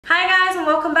Hi guys and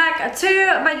welcome back to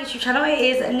my YouTube channel. It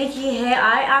is Nikki here.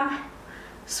 I am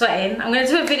sweating. I'm going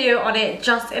to do a video on it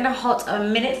just in a hot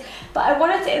minute, but I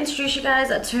wanted to introduce you guys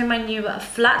to my new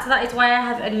flat. That is why I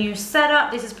have a new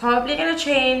setup. This is probably going to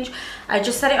change. I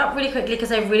just set it up really quickly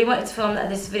because I really wanted to film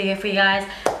this video for you guys,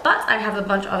 but I have a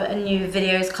bunch of new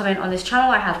videos coming on this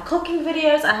channel. I have cooking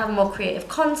videos, I have more creative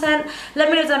content. Let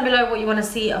me know down below what you want to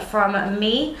see from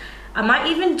me. I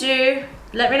might even do,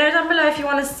 let me know down below if you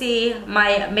want to see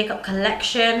my makeup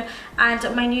collection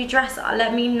and my new dress.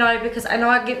 Let me know, because I know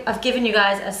I've given you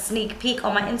guys a sneak peek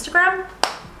on my Instagram,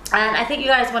 and I think you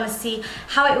guys want to see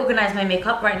how I organize my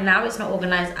makeup. Right now it's not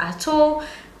organized at all,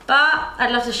 but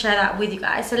I'd love to share that with you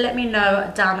guys, so let me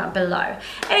know down below.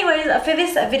 Anyways, for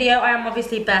this video I am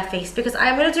obviously barefaced because I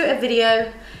am going to do a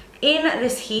video in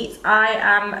this heat. I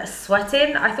am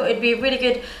sweating. I thought it'd be a really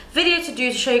good video to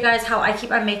do to show you guys how I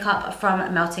keep my makeup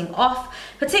from melting off.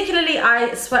 Particularly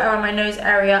I sweat around my nose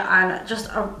area and just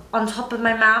on top of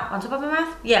my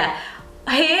mouth, yeah,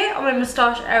 here on my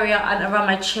moustache area and around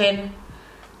my chin.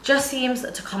 Just seems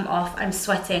to come off. I'm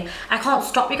sweating. I can't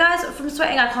stop you guys from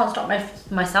sweating. I can't stop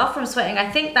myself from sweating. I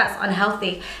think that's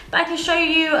unhealthy, but I can show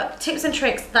you tips and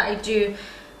tricks that I do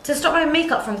to stop my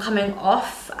makeup from coming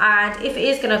off, and if it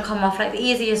is going to come off, like the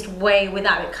easiest way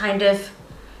without it kind of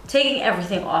taking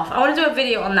everything off. I want to do a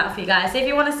video on that for you guys, so if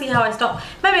you want to see how I stop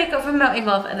my makeup from melting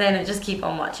off, then just keep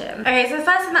on watching. Okay, so the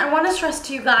first thing that I want to stress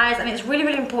to you guys, and it's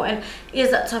really important, is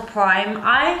to prime.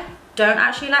 I don't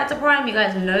actually like to prime. You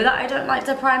guys know that I don't like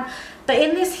to prime, but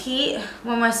in this heat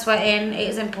when we're sweating, it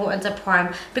is important to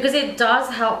prime because it does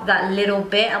help that little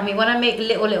bit, and we want to make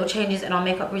little changes in our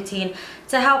makeup routine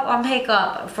to help our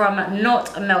makeup from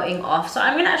not melting off. So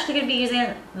I'm actually going to be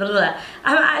using the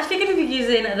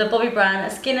BOBBI Brown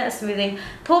Skin Smoothing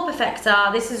Pore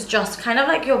Perfector. This is just kind of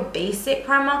like your basic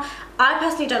primer. I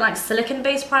personally don't like silicone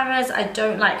based primers. I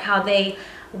don't like how they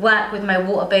work with my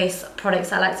water-based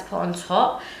products I like to put on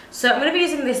top. So I'm going to be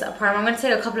using this primer. I'm going to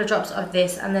take a couple of drops of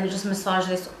this and then just massage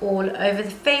this all over the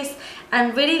face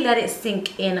and really let it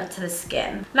sink into the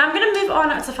skin. Now I'm going to move on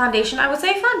to foundation. I would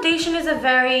say foundation is a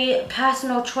very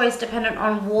personal choice depending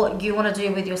on what you want to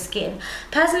do with your skin.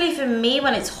 Personally for me,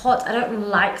 when it's hot, I don't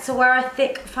like to wear a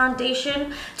thick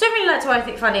foundation. Don't really like to wear a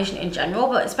thick foundation in general,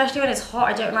 but especially when it's hot,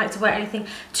 I don't like to wear anything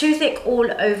too thick all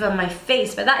over my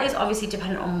face. But that is obviously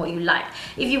dependent on what you like.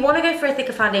 If you want to go for a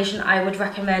thicker foundation, I would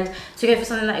recommend to go for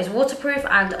something that is waterproof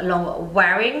and long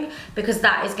wearing, because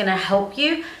that is going to help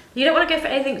you. You don't want to go for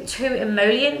anything too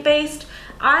emollient based.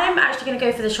 I'm actually going to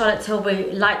go for the Charlotte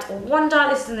Tilbury Light Wonder.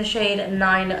 This is in the shade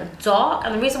 9 Dark,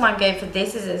 and the reason why I'm going for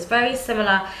this is it's very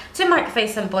similar to my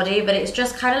face and body, but it's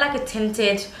just kind of like a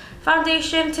tinted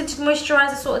foundation, tinted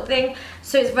moisturizer sort of thing.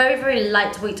 So it's very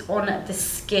lightweight on the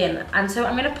skin, and so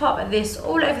I'm going to pop this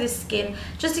all over the skin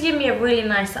just to give me a really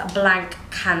nice blank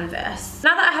canvas.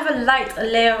 Now that I have a light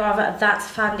layer of that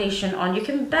foundation on, you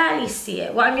can barely see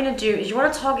it. What I'm going to do is you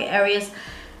want to target areas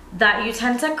that you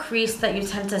tend to crease, that you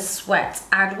tend to sweat,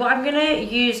 and what I'm going to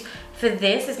use for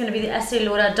this is going to be the Estee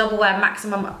Lauder Double Wear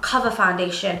Maximum Cover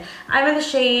Foundation. I'm in the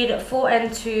shade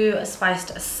 4N2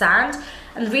 Spiced Sand,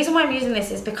 and the reason why I'm using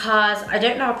this is because I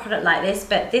don't know a product like this,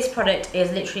 but this product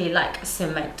is literally like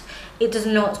cement. It does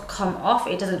not come off,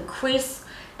 it doesn't crease,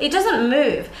 it doesn't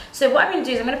move. So what I'm going to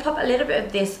do is I'm going to pop a little bit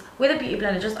of this with a beauty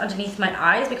blender just underneath my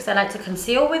eyes, because I like to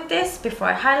conceal with this before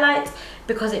I highlight,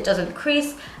 because it doesn't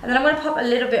crease. And then I'm going to pop a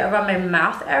little bit around my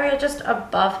mouth area, just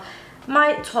above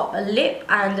my top lip,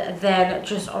 and then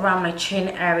just around my chin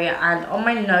area and on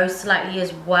my nose slightly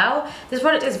as well. This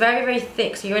product is very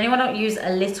thick, so you only want to use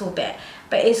a little bit,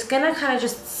 but it's going to kind of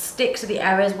just stick to the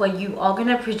areas where you are going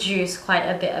to produce quite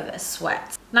a bit of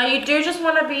sweat. Now you do just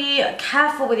want to be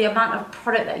careful with the amount of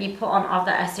product that you put on of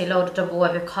that Estee Lauder Double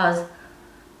Wear, because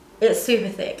it's super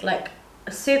thick, like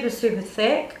super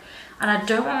thick, and I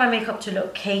don't want my makeup to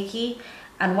look cakey,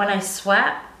 and when I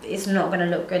sweat it's not going to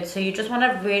look good. So you just want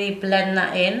to really blend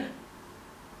that in,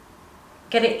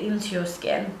 get it into your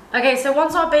skin. Okay, so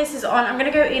once our base is on, I'm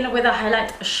going to go in with a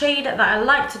highlight shade that I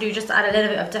like to do just to add a little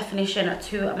bit of definition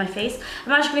to my face.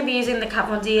 I'm actually going to be using the Kat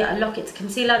Von D Lock It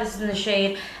Concealer. This is in the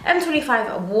shade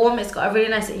M25 Warm. It's got a really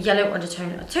nice yellow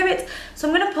undertone to it. So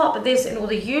I'm going to pop this in all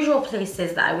the usual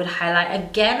places that I would highlight.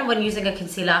 Again, when using a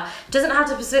concealer, it doesn't have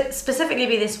to specifically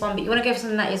be this one, but you want to go for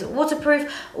something that is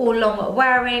waterproof or long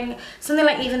wearing. Something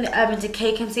like even the Urban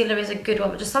Decay concealer is a good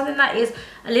one, but just something that is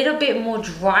a little bit more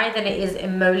dry than it is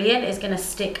emollient is going to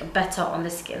stick better on the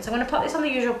skin. So I'm going to pop this on the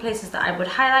usual places that I would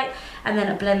highlight, and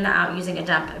then blend that out using a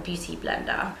damp beauty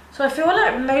blender. So I feel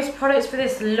like most products for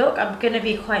this look are going to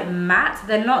be quite matte.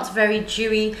 They're not very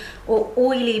dewy or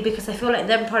oily, because I feel like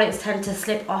them products tend to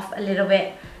slip off a little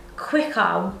bit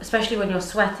quicker, especially when you're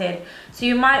sweating. So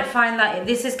you might find that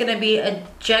this is going to be a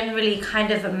generally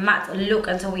kind of a matte look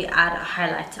until we add a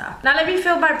highlighter. Now let me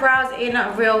fill my brows in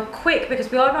real quick because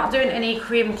we are not doing any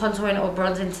cream contouring or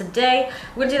bronzing today.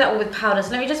 We're going to do that all with powder. So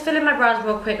let me just fill in my brows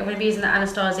real quick. I'm going to be using the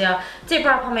Anastasia Dip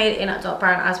Brow Pomade in dark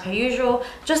brown as per usual,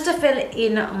 just to fill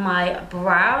in my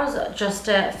brows, just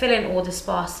to fill in all the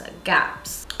sparse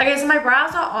gaps. Okay, so my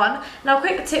brows are on. Now a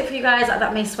quick tip for you guys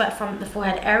that may sweat from the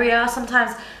forehead area.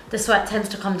 Sometimes the sweat tends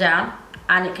to come down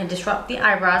and it can disrupt the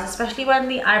eyebrows, especially when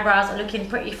the eyebrows are looking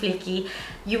pretty flaky.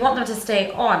 You want them to stay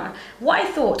on. What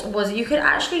I thought was you could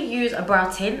actually use a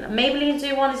brow tint. Maybelline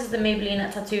do one. This is the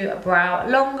Maybelline Tattoo Brow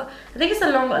Long. I think it's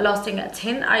a long lasting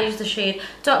tint. I use the shade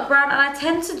dark brown, and I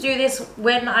tend to do this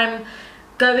when I'm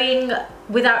going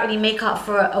without any makeup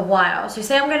for a while. So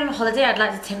say I'm going on holiday, I'd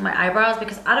like to tint my eyebrows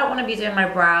because I don't want to be doing my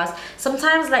brows.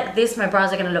 Sometimes like this, my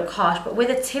brows are going to look harsh, but with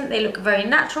a tint they look very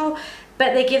natural,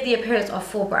 but they give the appearance of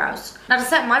full brows. Now to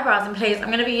set my brows in place, I'm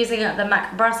going to be using the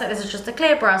MAC brow set. This is just a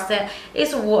clear brow set.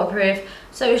 It's waterproof,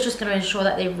 so it's just going to ensure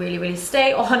that they really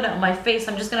stay on my face.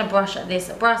 I'm just going to brush this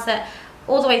brow set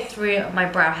all the way through my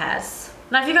brow hairs.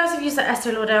 Now if you guys have used the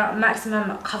Estee Lauder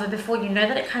Maximum Cover before, you know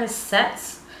that it kind of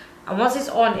sets. And once it's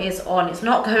on, it's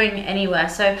not going anywhere.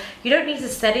 So you don't need to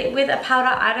set it with a powder,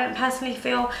 I don't personally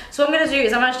feel. So what I'm going to do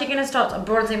is I'm actually going to start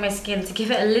bronzing my skin to give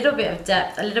it a little bit of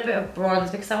depth, a little bit of bronze,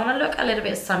 because I want to look a little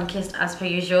bit sun-kissed as per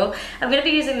usual. I'm going to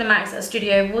be using the MAC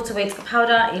Studio Waterweight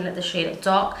powder in the shade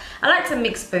Dark. I like to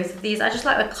mix both of these. I just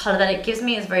like the colour that it gives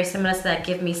me. It's very similar to that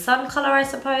Give Me Sun colour, I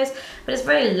suppose. But it's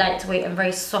very lightweight and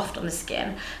very soft on the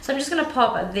skin. So I'm just going to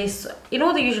pop this in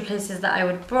all the usual places that I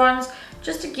would bronze,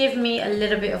 just to give me a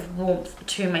little bit of warmth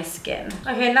to my skin.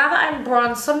 Okay, now that I'm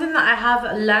bronzed, something that I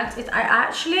have learnt is I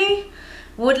actually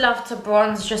would love to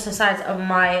bronze just the sides of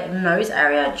my nose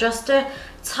area, just to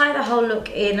tie the whole look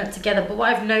in together. But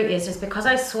what I've noticed is because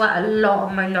I sweat a lot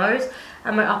on my nose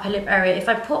and my upper lip area, if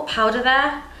I put powder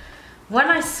there, when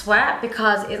I sweat,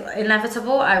 because it's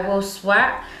inevitable, I will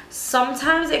sweat,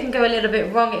 sometimes it can go a little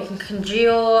bit wrong. It can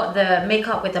congeal the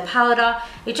makeup with the powder.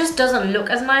 It just doesn't look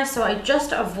as nice, so I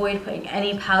just avoid putting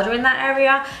any powder in that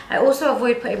area. I also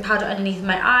avoid putting powder underneath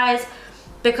my eyes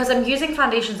because I'm using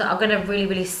foundations that are going to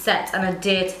really set and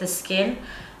adhere to the skin.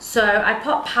 So I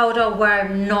put powder where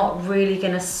I'm not really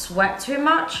going to sweat too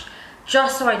much,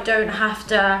 just so I don't have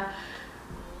to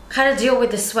kind of deal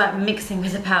with the sweat mixing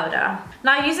with the powder.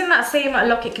 Now using that same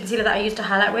Lock-It concealer that I used to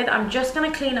highlight with, I'm just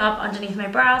going to clean up underneath my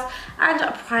brows and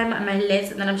prime my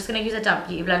lids, and then I'm just going to use a damp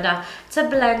beauty blender to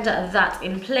blend that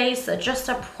in place, just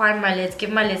to prime my lids, give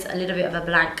my lids a little bit of a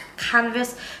blank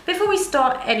canvas before we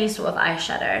start any sort of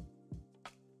eyeshadow.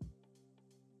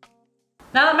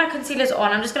 Now that my concealer's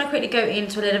on, I'm just going to quickly go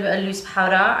into a little bit of loose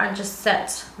powder and just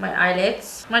set my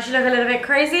eyelids. Once you look a little bit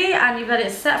crazy and you've let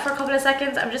it set for a couple of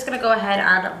seconds, I'm just going to go ahead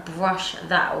and brush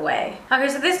that away. Okay,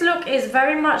 so this look is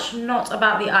very much not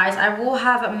about the eyes. I will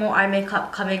have more eye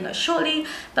makeup coming shortly,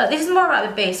 but this is more about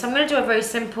the base. So I'm going to do a very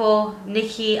simple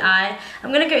Nikki eye.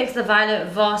 I'm going to go into the Violet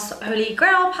VOSS Holy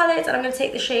Grail palette, and I'm going to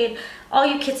take the shade Are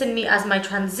You Kidding Me as my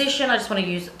transition. I just want to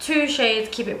use 2 shades,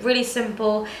 keep it really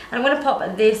simple, and I'm going to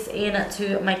pop this into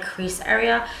my crease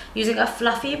area using a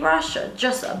fluffy brush,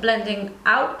 just blending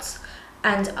out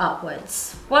and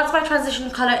upwards. Once my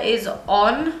transition color is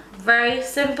on, very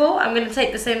simple, I'm going to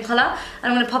take the same color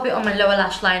and I'm going to pop it on my lower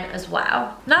lash line as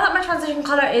well. Now that my transition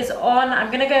color is on,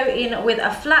 I'm going to go in with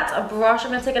a flat brush.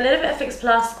 I'm going to take a little bit of Fix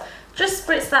Plus, just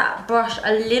spritz that brush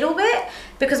a little bit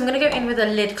because I'm going to go in with a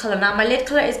lid color. Now my lid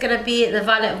color is going to be the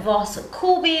Violet VOSS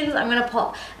Cool Beans. I'm going to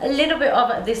pop a little bit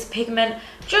of this pigment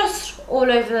just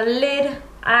all over the lid,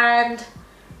 and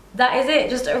that is it.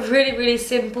 Just a really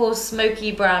simple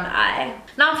smoky brown eye.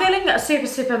 Now I'm feeling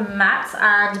super matte,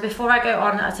 and before I go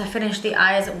on to finish the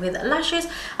eyes with lashes,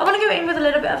 I want to go in with a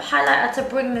little bit of highlighter to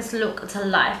bring this look to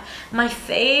life. My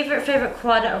favorite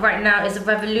quad right now is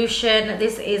Revolution.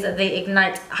 This is the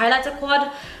Ignite highlighter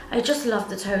quad. I just love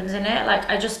the tones in it. Like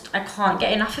I can't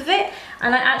get enough of it,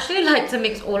 and I actually like to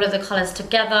mix all of the colors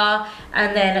together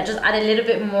and then just add a little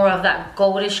bit more of that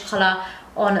goldish color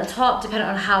on top, depending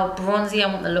on how bronzy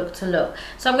I want the look to look.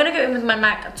 So I'm going to go in with my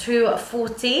MAC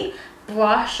 240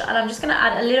 brush, and I'm just going to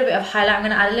add a little bit of highlight. I'm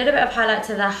going to add a little bit of highlight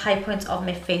to the high points of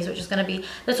my face, which is going to be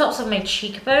the tops of my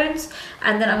cheekbones,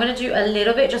 and then I'm going to do a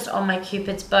little bit just on my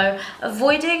cupid's bow,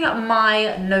 avoiding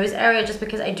my nose area just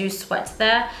because I do sweat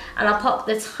there, and I'll pop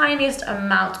the tiniest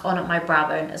amount on my brow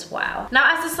bone as well.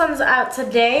 Now as the sun's out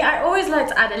today, I always like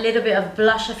to add a little bit of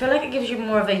blush. I feel like it gives you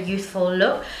more of a youthful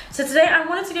look. So today I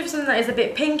wanted to give something that is a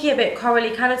bit pinky, a bit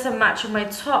corally, kind of to match with my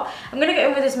top. I'm going to go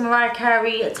in with this Mariah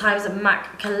Carey times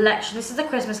MAC collection. This is the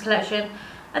Christmas collection.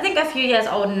 I think a few years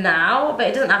old now, but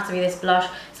it doesn't have to be this blush.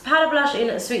 It's a powder blush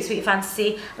in Sweet Sweet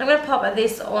Fantasy. And I'm going to pop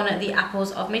this on the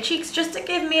apples of my cheeks just to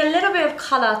give me a little bit of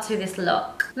colour to this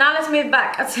look. Now let's move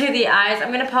back to the eyes.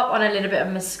 I'm going to pop on a little bit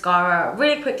of mascara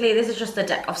really quickly. This is just the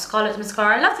Deck of Scarlet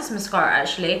mascara. I love this mascara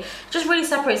actually. It just really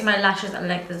separates my lashes and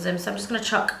lengthens them. So I'm just going to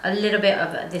chuck a little bit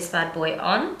of this bad boy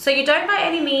on. So you don't by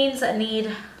any means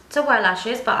need to wear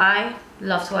lashes, but I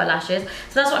love to wear lashes,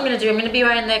 so that's what I'm going to do. I'm going to be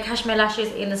wearing the KASHMIR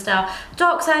lashes in the style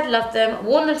Darkside. Love them,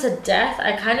 worn them to death.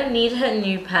 I kind of need a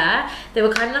new pair. They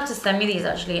were kind enough to send me these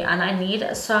actually, and I need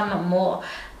some more.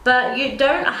 But you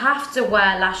don't have to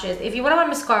wear lashes. If you want to wear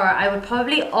mascara, I would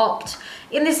probably opt,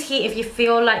 in this heat, if you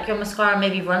feel like your mascara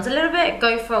maybe runs a little bit,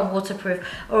 go for a waterproof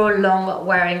or a long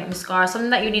wearing mascara,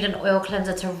 something that you need an oil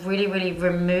cleanser to really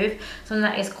remove, something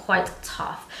that is quite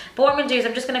tough. But what I'm going to do is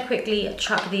I'm just going to quickly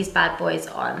chuck these bad boys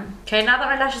on. Okay, now that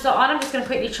my lashes are on, I'm just going to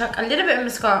quickly chuck a little bit of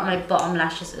mascara on my bottom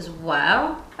lashes as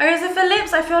well. Okay, so for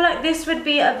lips, I feel like this would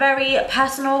be a very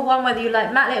personal one, whether you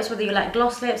like matte lips, whether you like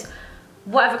gloss lips,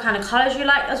 whatever kind of colors you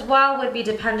like as well would be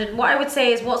dependent. What I would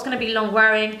say is what's going to be long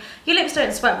wearing, your lips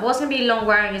don't sweat, but what's going to be long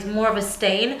wearing is more of a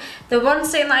stain. The one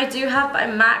stain that I do have by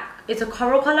MAC, it's a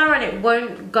coral color and it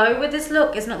won't go with this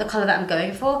look. It's not the color that I'm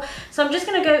going for. So I'm just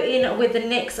going to go in with the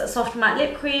NYX Soft Matte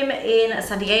Lip Cream in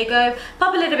San Diego,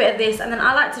 pop a little bit of this, and then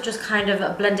I like to just kind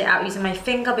of blend it out using my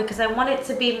finger because I want it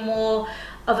to be more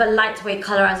of a lightweight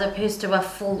color as opposed to a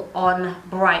full-on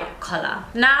bright color.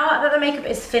 Now that the makeup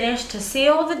is finished, to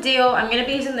seal the deal, I'm going to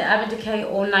be using the Urban Decay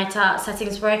All Nighter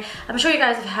Setting Spray. I'm sure you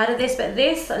guys have heard of this, but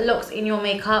this looks in your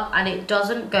makeup and it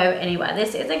doesn't go anywhere.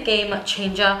 This is a game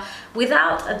changer.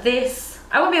 Without this,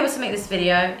 I won't be able to make this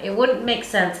video. It wouldn't make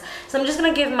sense. So I'm just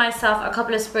going to give myself a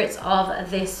couple of spritz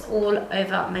of this all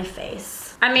over my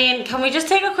face. I mean, can we just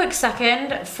take a quick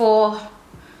second for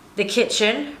the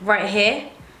kitchen right here?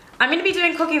 I'm going to be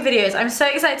doing cooking videos. I'm so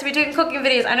excited to be doing cooking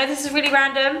videos. I know this is really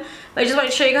random, but I just want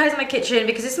to show you guys my kitchen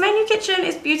because it's my new kitchen.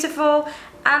 It's beautiful.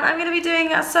 And I'm going to be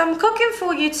doing some cooking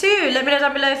for you too. Let me know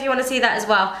down below if you want to see that as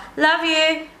well. Love you.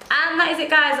 And that is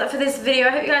it guys for this video. I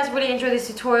hope you guys really enjoyed this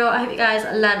tutorial. I hope you guys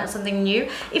learned something new.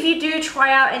 If you do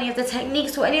try out any of the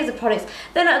techniques or any of the products,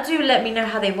 then do let me know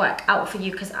how they work out for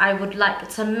you because I would like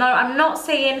to know. I'm not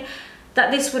saying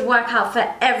that this would work out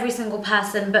for every single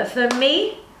person, but for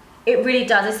me, it really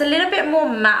does. It's a little bit more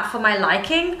matte for my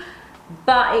liking,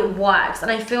 but it works. And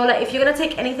I feel like if you're going to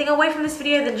take anything away from this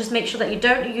video, then just make sure that you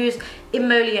don't use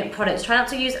emollient products. Try not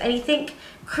to use anything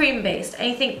cream based,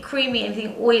 anything creamy,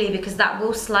 anything oily, because that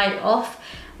will slide off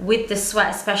with the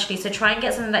sweat especially. So try and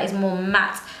get something that is more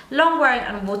matte, long wearing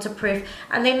and waterproof.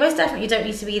 And they most definitely don't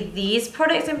need to be these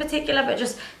products in particular, but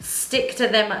just stick to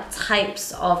them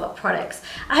types of products.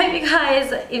 I hope you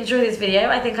guys enjoy this video.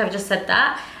 I think I've just said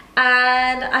that.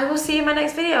 And I will see you in my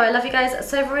next video. I love you guys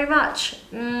so very much.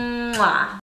 Mwah.